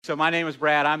So my name is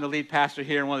Brad. I'm the lead pastor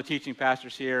here and one of the teaching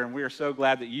pastors here, and we are so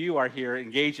glad that you are here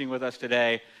engaging with us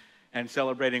today and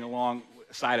celebrating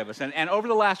alongside of us. And over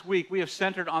the last week, we have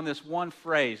centered on this one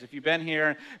phrase. If you've been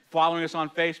here following us on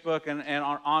Facebook and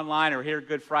online or here at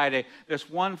Good Friday, this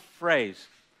one phrase,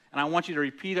 and I want you to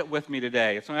repeat it with me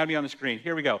today. It's going to be on the screen.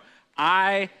 Here we go.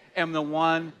 I am the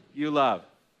one you love.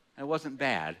 It wasn't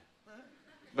bad,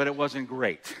 but it wasn't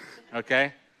great,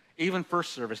 okay? Even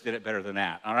first service did it better than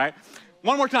that, all right?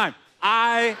 One more time.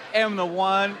 I am the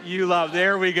one you love.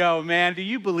 There we go, man. Do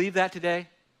you believe that today?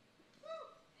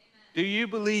 Do you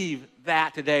believe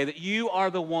that today, that you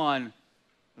are the one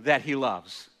that he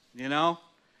loves? You know?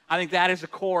 I think that is the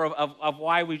core of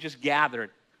why we just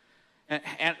gathered.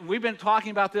 And we've been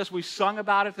talking about this. We sung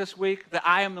about it this week, that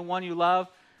I am the one you love.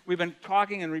 We've been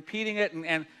talking and repeating it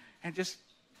and just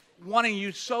wanting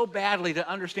you so badly to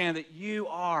understand that you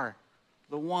are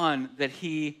the one that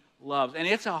he loves. And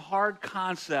it's a hard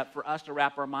concept for us to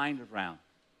wrap our mind around.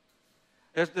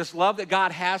 There's this love that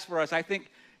God has for us. I think,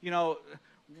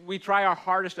 we try our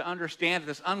hardest to understand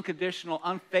this unconditional,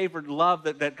 unfavored love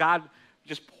that God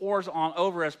just pours on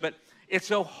over us, but it's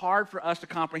so hard for us to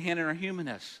comprehend in our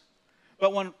humanness.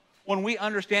 But when we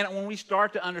understand it, when we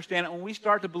start to understand it, when we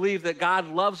start to believe that God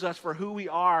loves us for who we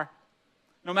are,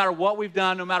 no matter what we've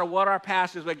done, no matter what our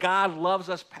past is, but God loves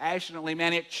us passionately,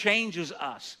 man, it changes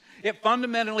us. It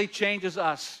fundamentally changes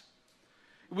us.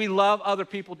 We love other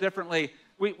people differently.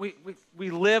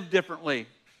 We live differently.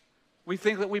 We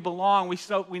think that we belong.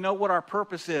 We know what our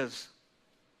purpose is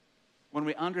when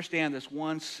we understand this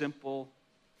one simple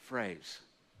phrase.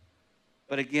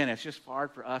 But again, it's just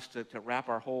hard for us to wrap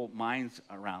our whole minds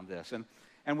around this.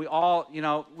 And we all,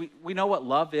 we know what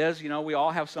love is. We all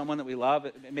have someone that we love.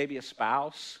 Maybe a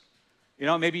spouse.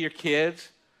 Maybe your kids.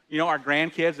 Our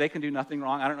grandkids, they can do nothing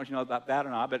wrong. I don't know if you know about that or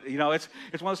not, but, it's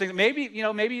one of those things. Maybe you're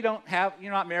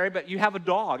not married, but you have a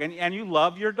dog, and you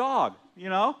love your dog,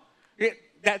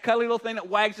 that cuddly little thing that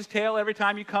wags his tail every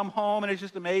time you come home, and it's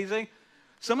just amazing.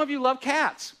 Some of you love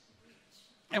cats,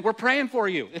 and we're praying for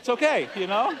you. It's okay,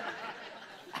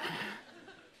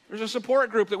 There's a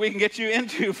support group that we can get you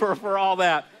into for all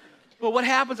that. But what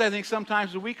happens, I think,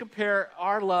 sometimes is we compare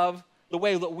our love, the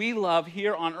way that we love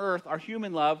here on earth, our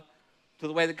human love, to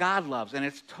the way that God loves, and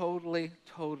it's totally,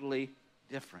 totally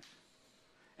different.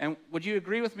 And would you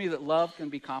agree with me that love can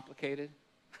be complicated?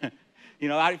 If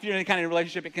you're in any kind of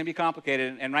relationship, it can be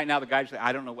complicated, and right now the guy's saying,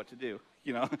 I don't know what to do,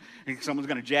 someone's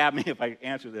going to jab me if I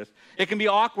answer this. It can be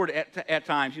awkward at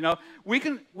times, We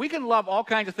can love all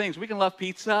kinds of things. We can love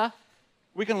pizza,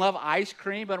 we can love ice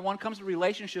cream, but when it comes to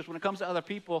relationships, when it comes to other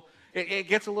people, it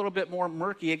gets a little bit more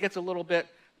murky, it gets a little bit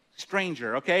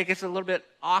stranger, okay? It gets a little bit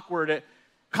awkward,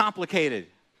 complicated,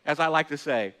 as I like to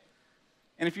say.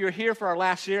 And if you're here for our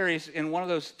last series, in one of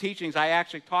those teachings, I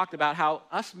actually talked about how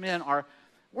us men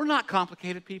we're not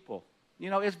complicated people.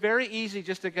 It's very easy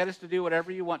just to get us to do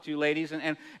whatever you want to, ladies.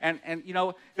 And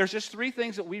there's just three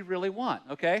things that we really want,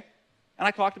 okay? And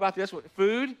I talked about this with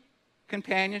food,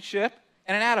 companionship,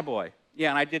 and an attaboy. Yeah,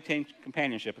 and I did change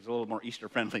companionship. It's a little more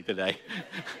Easter-friendly today.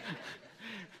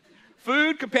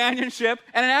 Food, companionship,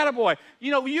 and an attaboy.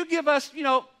 You give us,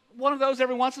 one of those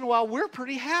every once in a while, we're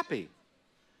pretty happy.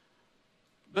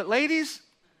 But ladies,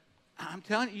 I'm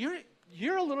telling you,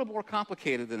 you're a little more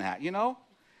complicated than that,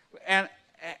 And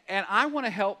I want to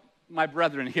help my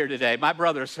brethren here today, my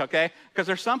brothers, okay? Because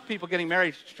there's some people getting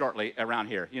married shortly around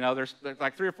here. There's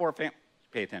like 3 or 4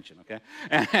 pay attention,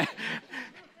 okay?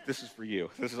 This is for you.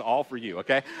 This is all for you,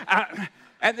 okay?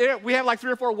 We have like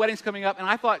 3 or 4 weddings coming up, and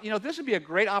I thought, this would be a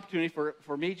great opportunity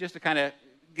for me just to kind of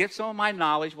get some of my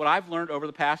knowledge, what I've learned over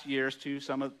the past years, to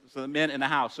some of the men in the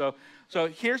house. So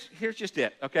here's just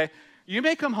it, okay? You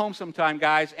may come home sometime,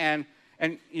 guys, and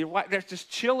there's just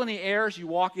chill in the air as you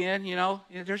walk in,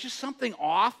 There's just something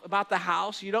off about the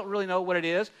house. You don't really know what it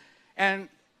is. And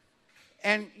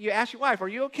you ask your wife, are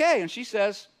you okay? And she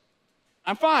says,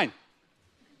 I'm fine.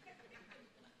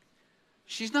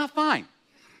 She's not fine.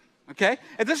 Okay?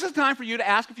 And this is time for you to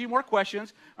ask a few more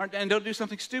questions and don't do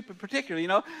something stupid particularly,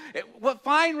 What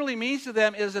fine really means to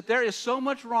them is that there is so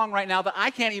much wrong right now that I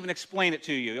can't even explain it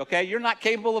to you, okay? You're not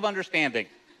capable of understanding.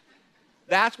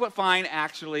 That's what fine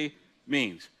actually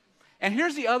means. And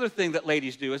here's the other thing that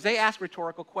ladies do is they ask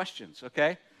rhetorical questions,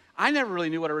 okay? I never really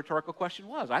knew what a rhetorical question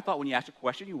was. I thought when you asked a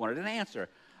question, you wanted an answer.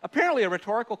 Apparently, a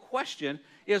rhetorical question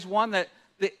is one that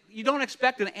you don't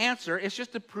expect an answer. It's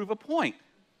just to prove a point.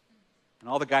 And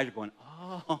all the guys are going,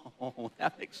 oh,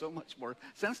 that makes so much more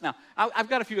sense now. I've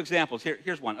got a few examples.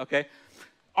 Here's one, okay?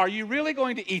 Are you really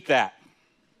going to eat that?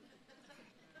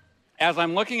 As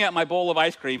I'm looking at my bowl of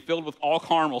ice cream filled with all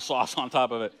caramel sauce on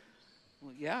top of it.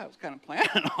 Well, yeah, I was kind of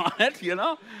planning on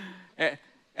it,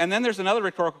 And then there's another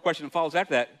rhetorical question that follows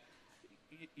after that.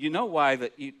 You know why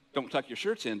that you don't tuck your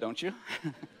shirts in, don't you?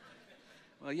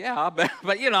 Well, yeah, but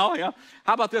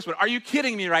how about this one? Are you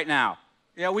kidding me right now?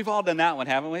 Yeah, we've all done that one,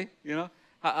 haven't we?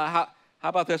 How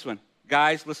about this one?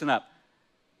 Guys, listen up.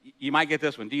 You might get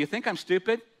this one. Do you think I'm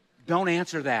stupid? Don't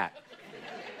answer that.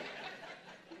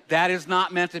 That is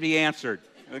not meant to be answered,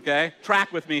 okay?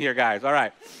 Track with me here, guys. All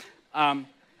right.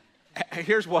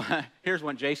 Here's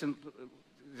one, Jason.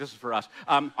 This is for us.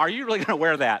 Are you really going to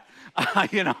wear that?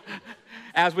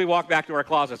 As we walk back to our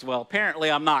closets. Well,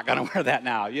 apparently I'm not going to wear that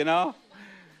now,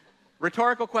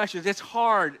 Rhetorical questions. It's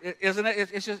hard, isn't it?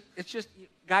 It's just,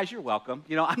 guys, you're welcome.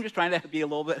 I'm just trying to be a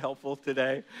little bit helpful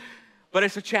today. But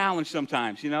it's a challenge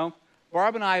sometimes,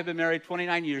 Barb and I have been married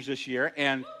 29 years this year,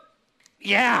 and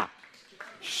yeah,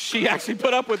 she actually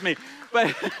put up with me.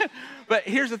 But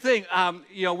here's the thing,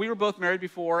 we were both married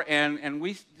before, and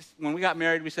when we got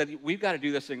married, we said, we've got to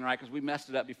do this thing right because we messed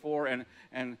it up before,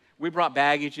 and we brought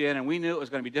baggage in, and we knew it was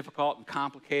going to be difficult and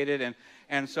complicated,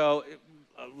 and so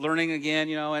learning again,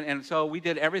 and so we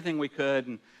did everything we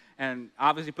could, and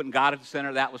obviously putting God at the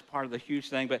center, that was part of the huge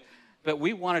thing, but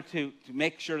we wanted to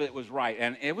make sure that it was right,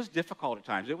 and it was difficult at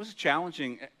times. It was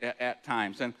challenging at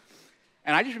times, and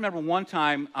I just remember one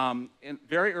time,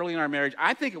 very early in our marriage,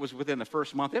 I think it was within the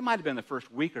first month, it might have been the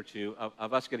first week or two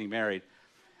of us getting married,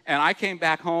 and I came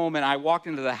back home, and I walked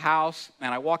into the house,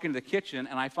 and I walk into the kitchen,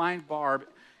 and I find Barb,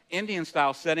 Indian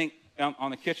style, sitting on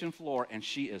the kitchen floor, and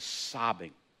she is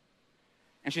sobbing.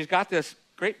 And she's got this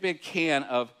great big can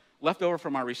of, left over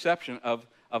from our reception, of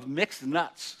mixed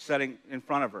nuts sitting in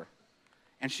front of her.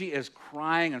 And she is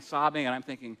crying and sobbing, and I'm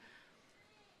thinking,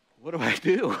 what do I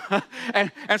do?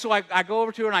 and so I go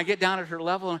over to her, and I get down at her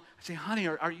level, and I say, honey,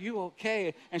 are you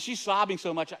okay? And she's sobbing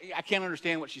so much, I can't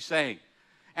understand what she's saying.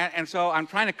 And so I'm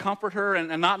trying to comfort her,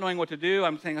 and not knowing what to do.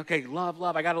 I'm saying, okay, love,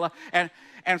 I got to love.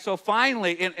 And so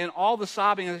finally, in all the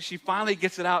sobbing, she finally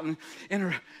gets it out, and in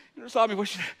her sobbing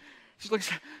voice, she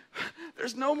looks,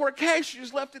 there's no more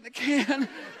cashews left in the can.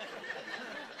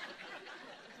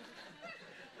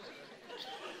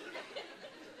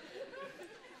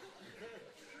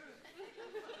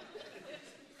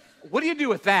 What do you do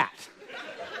with that?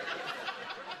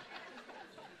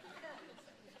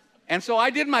 And so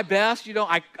I did my best,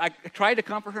 I tried to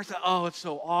comfort her and said, oh, it's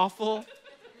so awful.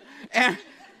 And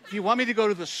do you want me to go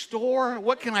to the store?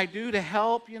 What can I do to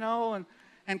help, and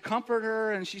comfort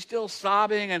her? And she's still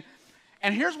sobbing.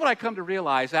 And here's what I come to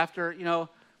realize after,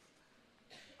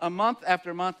 a month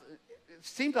after month, it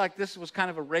seemed like this was kind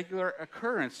of a regular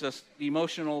occurrence, this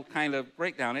emotional kind of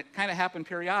breakdown. It kind of happened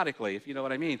periodically, if you know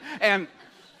what I mean. And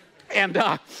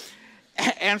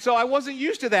so I wasn't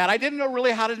used to that. I didn't know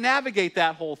really how to navigate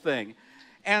that whole thing.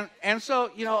 And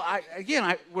so,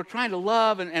 we're trying to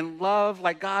love and love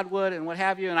like God would and what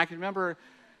have you. And I can remember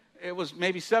it was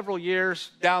maybe several years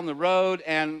down the road,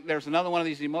 and there's another one of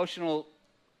these emotional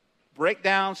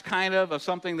breakdowns kind of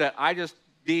something that I just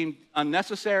deemed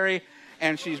unnecessary,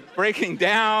 and she's breaking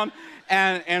down.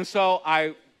 And so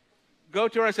I go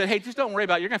to her and I said, hey, just don't worry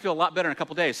about it. You're going to feel a lot better in a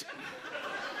couple days.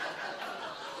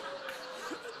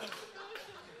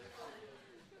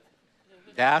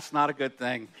 That's not a good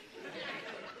thing.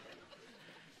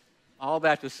 All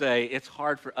that to say, it's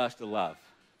hard for us to love.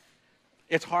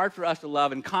 It's hard for us to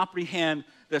love and comprehend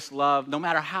this love, no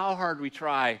matter how hard we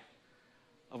try,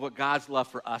 of what God's love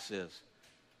for us is.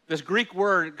 This Greek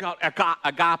word called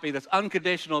agape, that's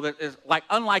unconditional, that is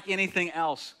unlike anything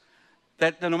else.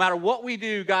 That no matter what we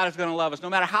do, God is going to love us. No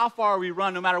matter how far we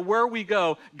run, no matter where we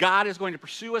go, God is going to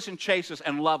pursue us and chase us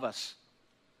and love us.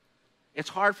 It's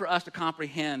hard for us to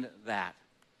comprehend that.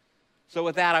 So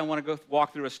with that, I want to go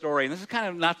walk through a story. And this is kind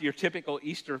of not your typical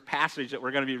Easter passage that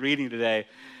we're going to be reading today.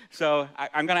 So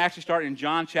I'm going to actually start in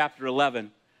John chapter 11,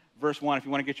 verse 1. If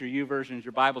you want to get your YouVersions,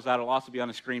 your Bibles out, it'll also be on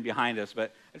the screen behind us.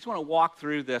 But I just want to walk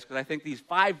through this because I think these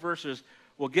 5 verses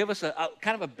will give us a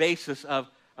kind of a basis of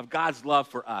God's love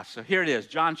for us. So here it is,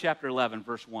 John chapter 11,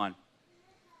 verse 1.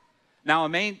 Now a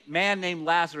man named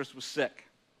Lazarus was sick.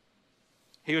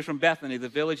 He was from Bethany, the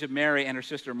village of Mary and her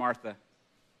sister Martha.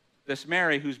 This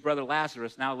Mary, whose brother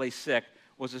Lazarus now lay sick,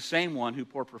 was the same one who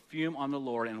poured perfume on the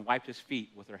Lord and wiped his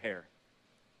feet with her hair.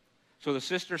 So the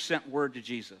sister sent word to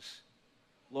Jesus,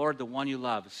 Lord, the one you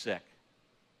love is sick.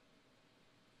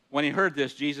 When he heard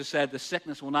this, Jesus said, the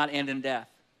sickness will not end in death.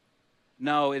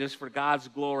 No, it is for God's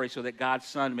glory, so that God's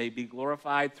Son may be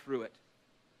glorified through it.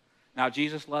 Now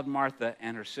Jesus loved Martha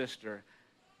and her sister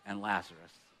and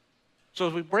Lazarus. So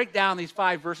as we break down these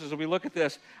 5 verses, as we look at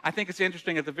this, I think it's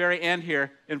interesting at the very end here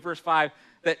in verse 5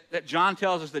 that John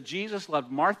tells us that Jesus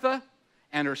loved Martha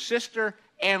and her sister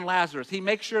and Lazarus. He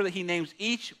makes sure that he names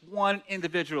each one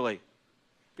individually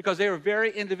because they were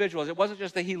very individuals. It wasn't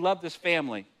just that he loved this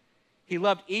family. He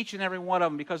loved each and every one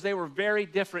of them because they were very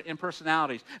different in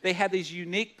personalities. They had these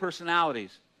unique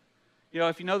personalities. You know,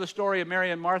 if you know the story of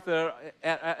Mary and Martha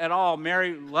at all,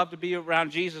 Mary loved to be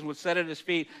around Jesus and would sit at his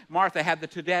feet. Martha had the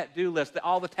to-do list,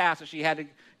 all the tasks that she had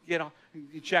to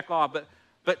check off.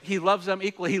 But he loves them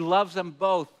equally. He loves them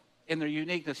both in their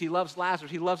uniqueness. He loves Lazarus.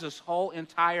 He loves this whole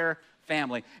entire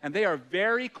family. And they are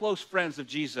very close friends of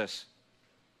Jesus.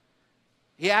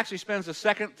 He actually spends the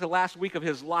second to last week of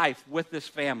his life with this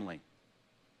family.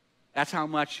 That's how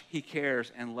much he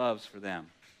cares and loves for them.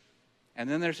 And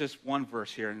then there's this one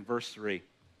verse here in verse 3.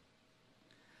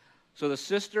 So the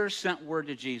sisters sent word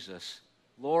to Jesus,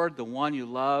 Lord, the one you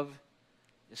love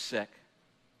is sick.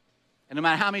 And no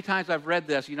matter how many times I've read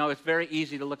this, you know, it's very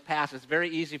easy to look past. It's very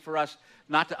easy for us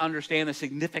not to understand the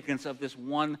significance of this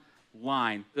one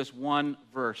line, this one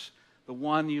verse. The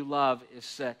one you love is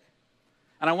sick.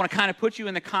 And I want to kind of put you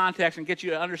in the context and get you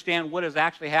to understand what is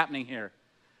actually happening here.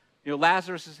 You know,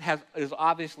 Lazarus is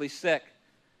obviously sick.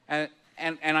 And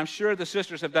I'm sure the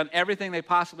sisters have done everything they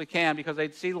possibly can because they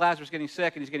see Lazarus getting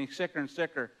sick and he's getting sicker and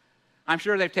sicker. I'm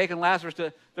sure they've taken Lazarus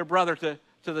to their brother to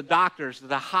the doctors, to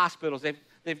the hospitals.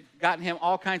 They've gotten him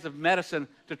all kinds of medicine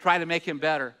to try to make him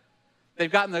better.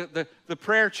 They've gotten the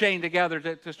prayer chain together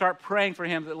to start praying for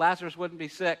him that Lazarus wouldn't be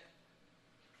sick.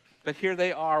 But here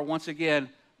they are once again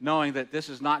knowing that this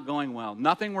is not going well.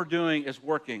 Nothing we're doing is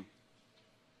working.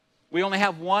 We only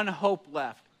have one hope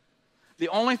left. The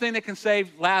only thing that can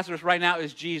save Lazarus right now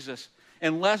is Jesus.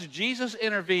 Unless Jesus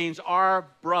intervenes, our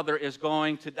brother is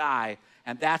going to die.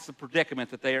 And that's the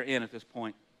predicament that they are in at this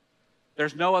point.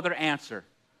 There's no other answer.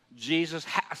 Jesus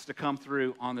has to come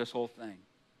through on this whole thing.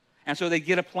 And so they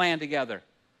get a plan together.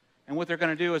 And what they're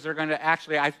going to do is they're going to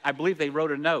actually, I believe they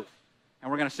wrote a note. And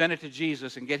we're going to send it to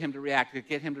Jesus and get him to react, to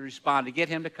get him to respond, to get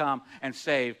him to come and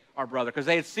save our brother. Because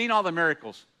they had seen all the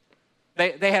miracles.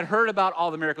 They had heard about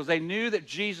all the miracles. They knew that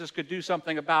Jesus could do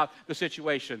something about the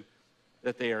situation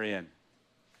that they are in.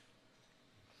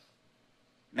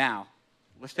 Now,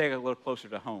 let's take it a little closer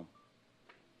to home.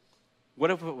 What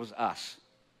if it was us?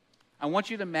 I want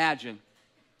you to imagine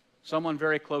someone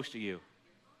very close to you.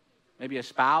 Maybe a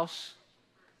spouse,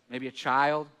 maybe a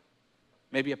child,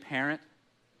 maybe a parent.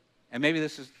 And maybe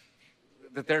this is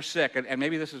that they're sick, and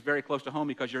maybe this is very close to home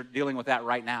because you're dealing with that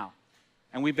right now.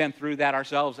 And we've been through that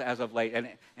ourselves as of late, and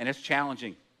it's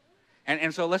challenging.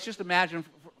 And so let's just imagine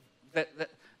that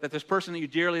this person that you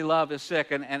dearly love is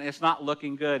sick, and it's not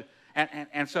looking good.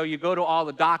 And so you go to all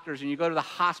the doctors, and you go to the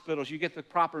hospitals, you get the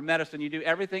proper medicine, you do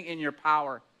everything in your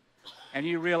power, and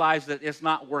you realize that it's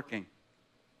not working.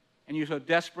 And you so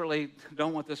desperately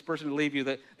don't want this person to leave you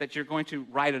that you're going to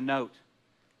write a note,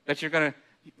 that you're going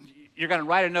to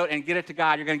write a note and get it to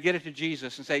God. You're going to get it to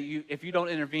Jesus and say, if you don't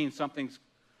intervene, something's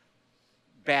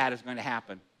bad is going to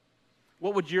happen.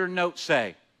 What would your note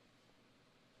say?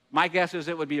 My guess is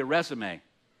it would be a resume.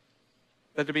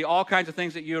 That there'd be all kinds of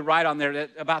things that you would write on there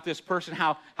about this person,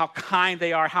 how kind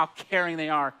they are, how caring they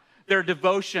are, their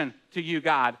devotion to you,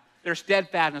 God, their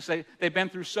steadfastness. They've been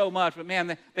through so much, but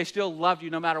man, they still loved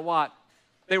you no matter what.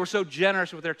 They were so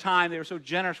generous with their time. They were so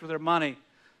generous with their money.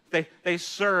 They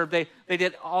served. They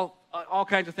did all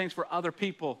kinds of things for other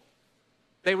people.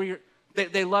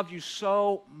 They loved you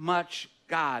so much,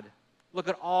 God. Look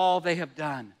at all they have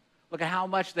done. Look at how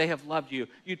much they have loved you.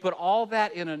 You'd put all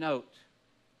that in a note.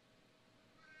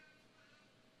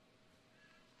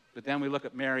 But then we look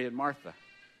at Mary and Martha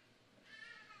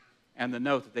and the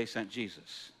note that they sent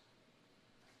Jesus.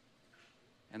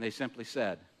 And they simply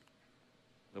said,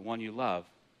 the one you love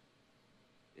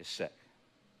is sick.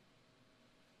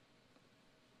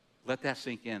 Let that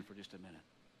sink in for just a minute.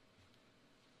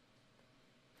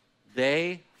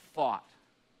 They thought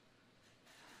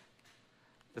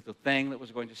that the thing that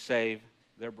was going to save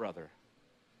their brother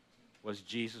was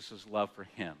Jesus' love for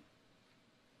him,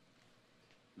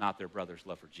 not their brother's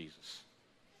love for Jesus.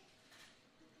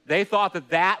 They thought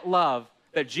that love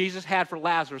that Jesus had for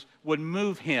Lazarus would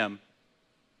move him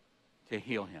to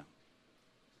heal him.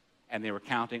 And they were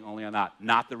counting only on that,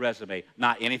 not the resume,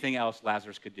 not anything else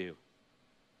Lazarus could do.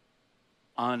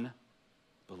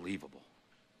 Unbelievable.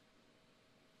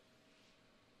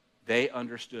 They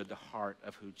understood the heart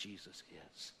of who Jesus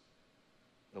is.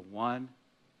 The one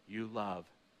you love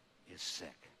is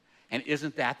sick. And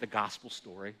isn't that the gospel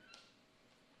story?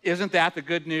 Isn't that the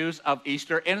good news of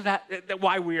Easter? Isn't that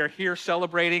why we are here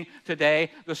celebrating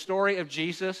today? The story of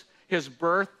Jesus, his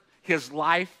birth, his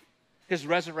life, his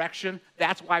resurrection.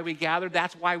 That's why we gather.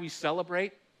 That's why we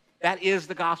celebrate. That is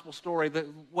the gospel story, the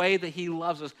way that he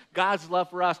loves us. God's love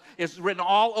for us is written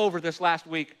all over this last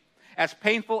week, as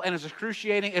painful and as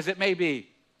excruciating as it may be.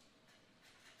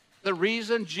 The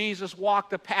reason Jesus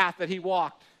walked the path that he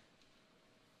walked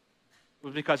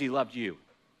was because he loved you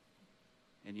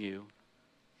and you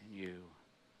and you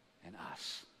and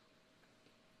us.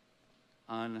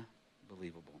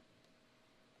 Unbelievable.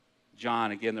 John,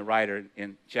 again, the writer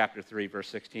in chapter 3, verse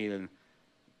 16, and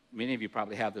many of you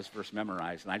probably have this verse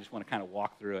memorized, and I just want to kind of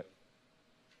walk through it.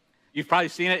 You've probably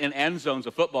seen it in end zones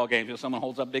of football games. You know, someone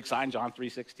holds up a big sign, John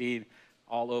 3:16,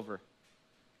 all over.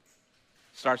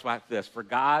 Starts like this: for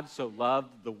God so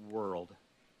loved the world.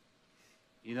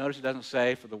 You notice it doesn't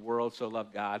say, for the world so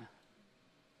loved God.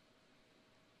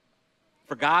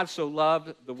 For God so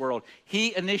loved the world.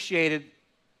 He initiated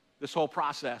this whole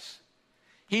process.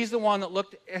 He's the one that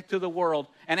looked to the world.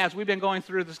 And as we've been going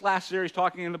through this last series,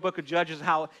 talking in the book of Judges,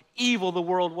 how evil the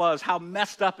world was, how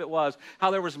messed up it was,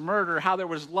 how there was murder, how there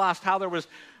was lust, how there was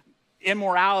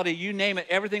immorality, you name it,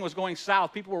 everything was going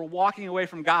south. People were walking away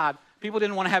from God. People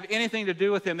didn't want to have anything to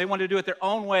do with him. They wanted to do it their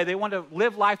own way. They wanted to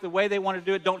live life the way they wanted to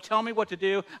do it. Don't tell me what to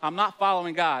do. I'm not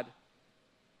following God.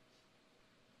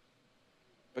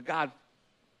 But God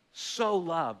so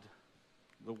loved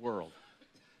the world.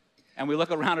 And we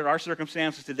look around at our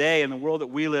circumstances today and the world that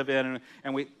we live in,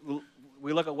 and we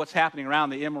look at what's happening around,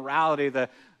 the immorality, the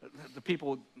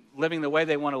people living the way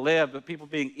they want to live, the people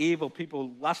being evil,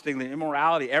 people lusting, the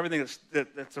immorality, everything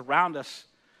that's around us.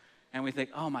 And we think,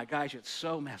 oh my gosh, it's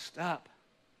so messed up.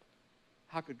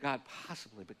 How could God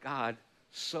possibly? But God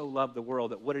so loved the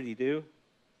world that what did he do?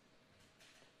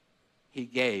 He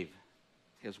gave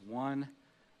his one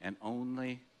and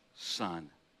only Son.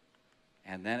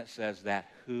 And then it says that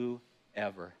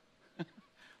whoever,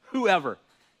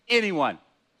 anyone,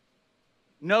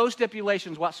 no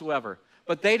stipulations whatsoever,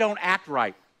 but they don't act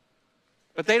right.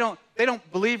 But they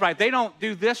don't believe right. They don't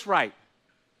do this right.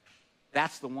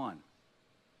 That's the one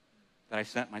that I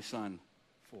sent my Son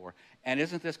for. And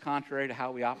isn't this contrary to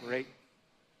how we operate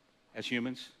as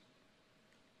humans?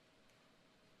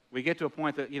 We get to a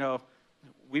point that,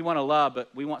 we want to love, but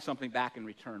we want something back in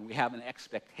return. We have an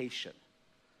expectation.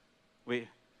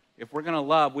 If we're going to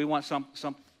love, we want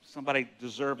somebody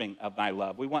deserving of my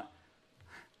love.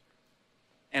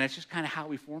 And it's just kind of how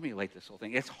we formulate this whole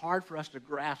thing. It's hard for us to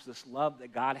grasp this love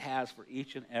that God has for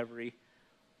each and every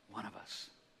one of us.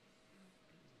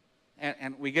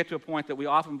 And we get to a point that we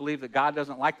often believe that God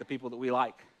doesn't like the people that we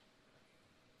like.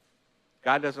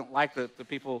 God doesn't like the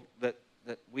people that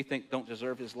we think don't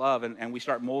deserve his love, and we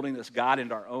start molding this God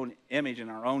into our own image and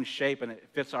our own shape, and it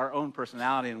fits our own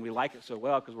personality, and we like it so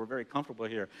well because we're very comfortable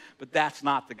here. But that's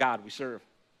not the God we serve.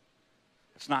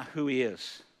 It's not who he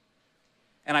is.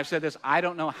 And I've said this, I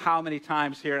don't know how many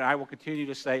times here, and I will continue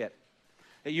to say it,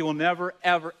 that you will never,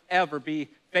 ever, ever be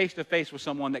face-to-face with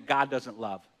someone that God doesn't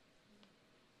love.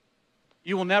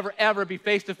 You will never, ever be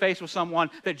face-to-face with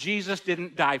someone that Jesus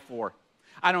didn't die for.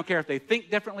 I don't care if they think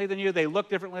differently than you, they look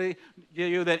differently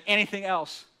than you, than anything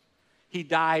else. He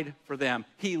died for them.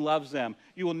 He loves them.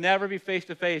 You will never be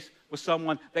face-to-face with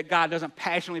someone that God doesn't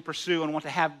passionately pursue and want to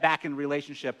have back in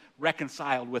relationship,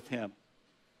 reconciled with him.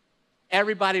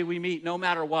 Everybody we meet, no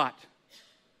matter what,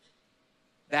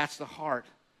 that's the heart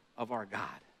of our God.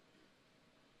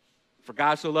 For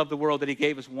God so loved the world that he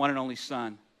gave his one and only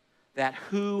Son, that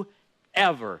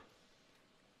whoever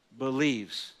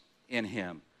believes in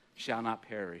him shall not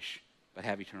perish, but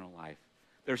have eternal life.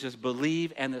 There's this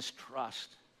believe and this trust,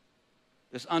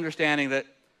 this understanding that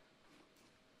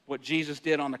what Jesus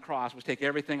did on the cross was take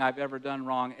everything I've ever done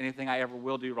wrong, anything I ever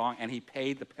will do wrong, and he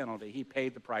paid the penalty. He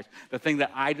paid the price, the thing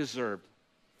that I deserved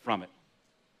from it.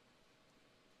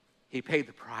 He paid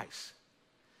the price.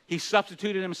 He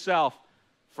substituted himself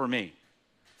for me,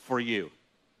 for you.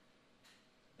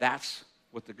 That's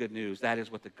what the good news, that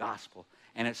is what the gospel.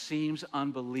 And it seems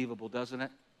unbelievable, doesn't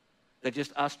it? That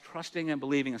just us trusting and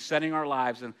believing and setting our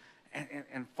lives and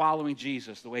following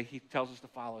Jesus the way he tells us to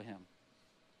follow him.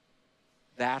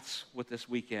 That's what this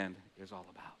weekend is all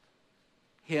about.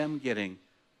 Him getting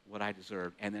what I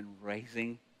deserve and then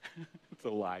raising to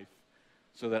life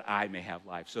so that I may have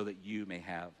life, so that you may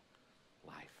have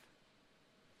life.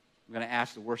 I'm going to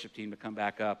ask the worship team to come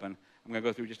back up, and I'm going to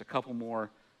go through just a couple more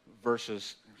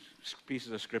verses,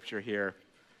 pieces of scripture here.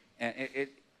 And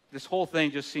this whole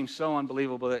thing just seems so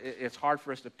unbelievable that it's hard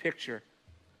for us to picture.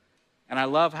 And I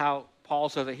love how Paul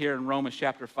says it here in Romans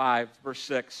chapter 5, verse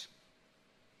 6.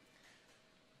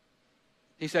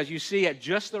 He says, you see, at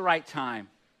just the right time,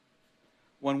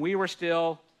 when we were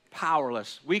still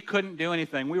powerless, we couldn't do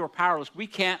anything. We were powerless. We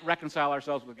can't reconcile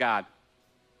ourselves with God.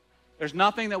 There's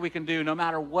nothing that we can do, no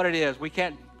matter what it is. We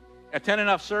can't attend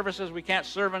enough services. We can't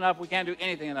serve enough. We can't do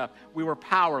anything enough. We were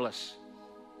powerless.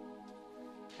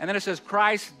 And then it says,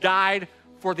 Christ died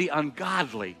for the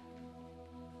ungodly,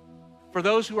 for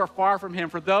those who are far from him,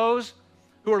 for those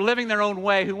who are living their own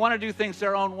way, who want to do things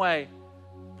their own way,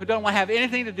 who don't want to have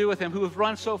anything to do with him, who have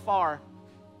run so far.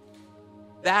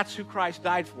 That's who Christ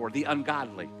died for, the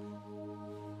ungodly.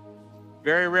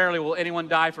 Very rarely will anyone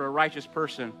die for a righteous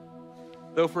person,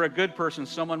 though for a good person,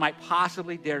 someone might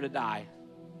possibly dare to die.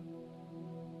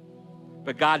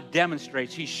 But God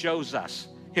demonstrates, he shows us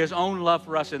his own love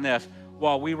for us in this,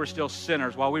 while we were still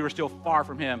sinners, while we were still far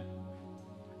from him,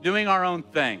 doing our own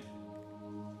thing.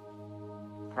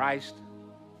 Christ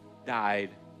died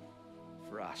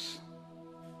for us.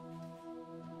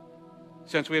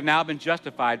 Since we have now been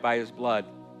justified by his blood,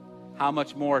 how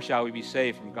much more shall we be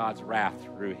saved from God's wrath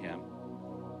through him?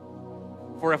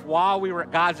 For if while we were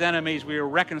God's enemies, we were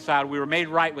reconciled, we were made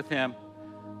right with him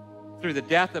through the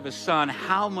death of his Son,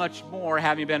 how much more,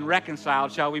 having been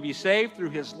reconciled, shall we be saved through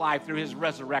his life, through his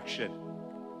resurrection?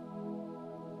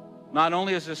 Not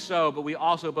only is this so, but we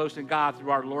also boast in God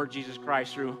through our Lord Jesus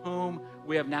Christ, through whom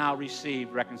we have now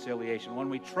received reconciliation. When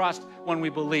we trust, when we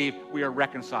believe, we are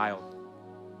reconciled.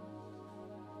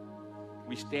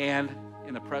 We stand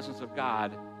in the presence of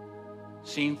God,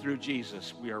 seen through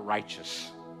Jesus, we are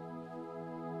righteous.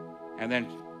 And then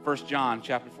 1 John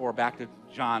chapter 4, back to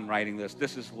John writing this.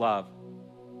 This is love.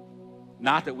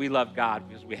 Not that we love God,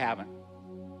 because we haven't,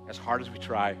 as hard as we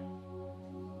try.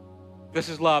 This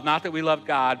is love, not that we loved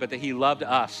God, but that he loved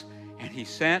us. And he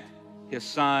sent his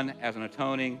Son as an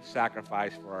atoning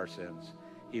sacrifice for our sins.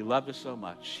 He loved us so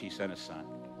much, he sent his Son.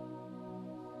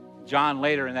 John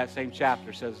later in that same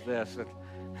chapter says this, that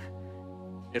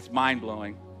it's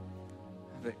mind-blowing,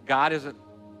 that God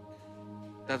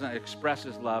doesn't express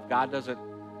his love. God doesn't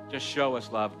just show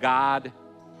us love. God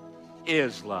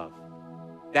is love.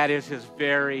 That is his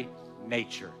very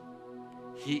nature.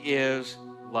 He is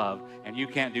love, and you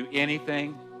can't do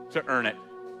anything to earn it.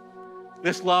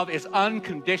 This love is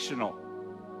unconditional.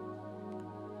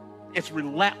 It's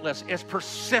relentless. It's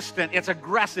persistent. It's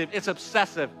aggressive. It's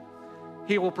obsessive.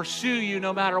 He will pursue you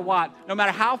no matter what. No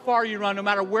matter how far you run, no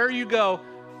matter where you go,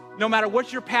 no matter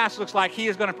what your past looks like, he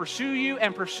is going to pursue you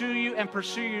and pursue you and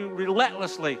pursue you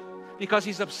relentlessly because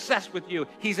he's obsessed with you.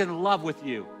 He's in love with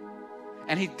you.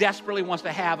 And he desperately wants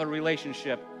to have a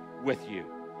relationship with you.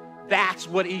 That's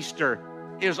what Easter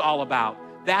is all about.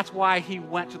 That's why he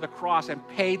went to the cross and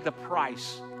paid the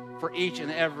price for each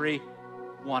and every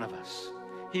one of us.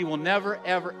 He will never,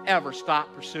 ever, ever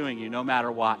stop pursuing you no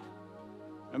matter what.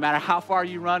 No matter how far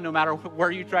you run, no matter where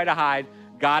you try to hide,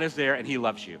 God is there and he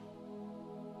loves you.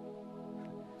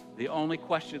 The only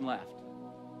question left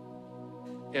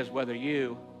is whether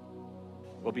you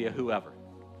will be a whoever.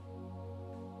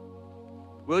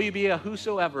 Will you be a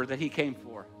whosoever that he came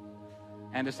for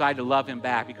and decide to love him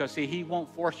back? Because, see, he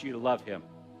won't force you to love him.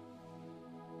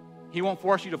 He won't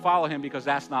force you to follow him because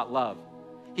that's not love.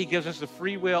 He gives us the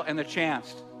free will and the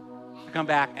chance to come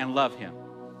back and love him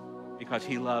because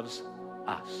he loves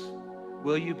us.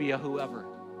 Will you be a whoever?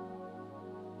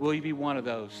 Will you be one of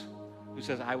those who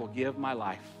says, I will give my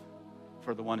life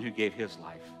for the one who gave his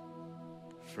life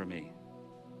for me?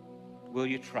 Will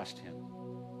you trust him?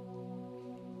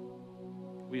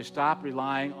 Will you stop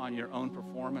relying on your own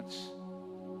performance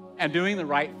and doing the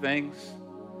right things,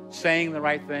 saying the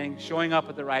right things, showing up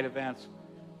at the right events?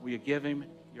 Will you give him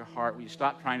your heart? Will you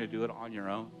stop trying to do it on your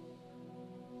own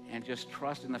and just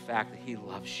trust in the fact that he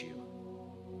loves you?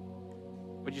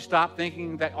 Would you stop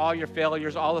thinking that all your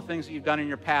failures, all the things that you've done in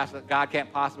your past, that God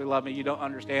can't possibly love me, you don't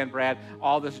understand, Brad,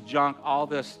 all this junk, all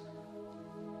this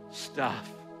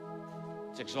stuff,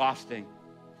 it's exhausting.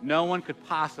 No one could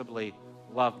possibly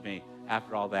love me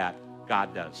after all that.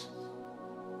 God does.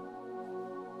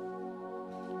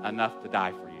 Enough to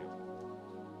die for you.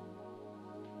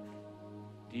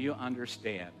 Do you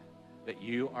understand that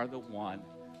you are the one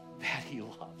that he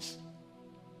loves?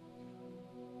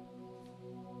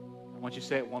 I want you to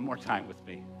say it one more time with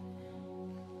me.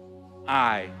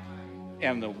 I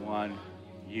am the one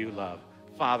you love.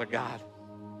 Father God,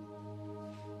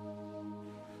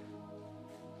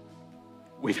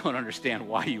 we don't understand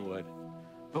why you would,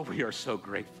 but we are so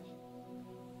grateful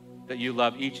that you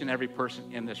love each and every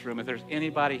person in this room. If there's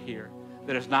anybody here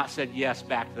that has not said yes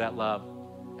back to that love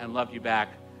and loved you back,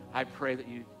 I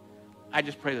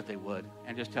just pray that they would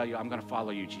and just tell you, I'm going to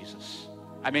follow you, Jesus.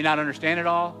 I may not understand it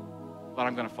all, but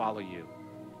I'm going to follow you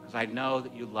because I know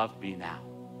that you love me now.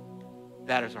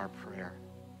 That is our prayer.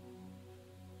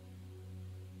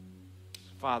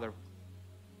 Father,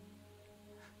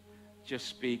 just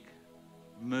speak,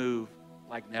 move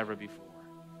like never before.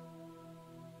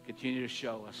 Continue to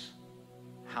show us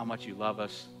how much you love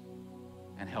us,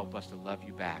 and help us to love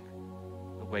you back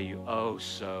the way you oh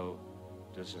so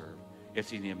deserve.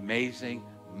 It's in the amazing,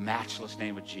 matchless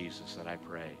name of Jesus that I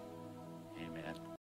pray.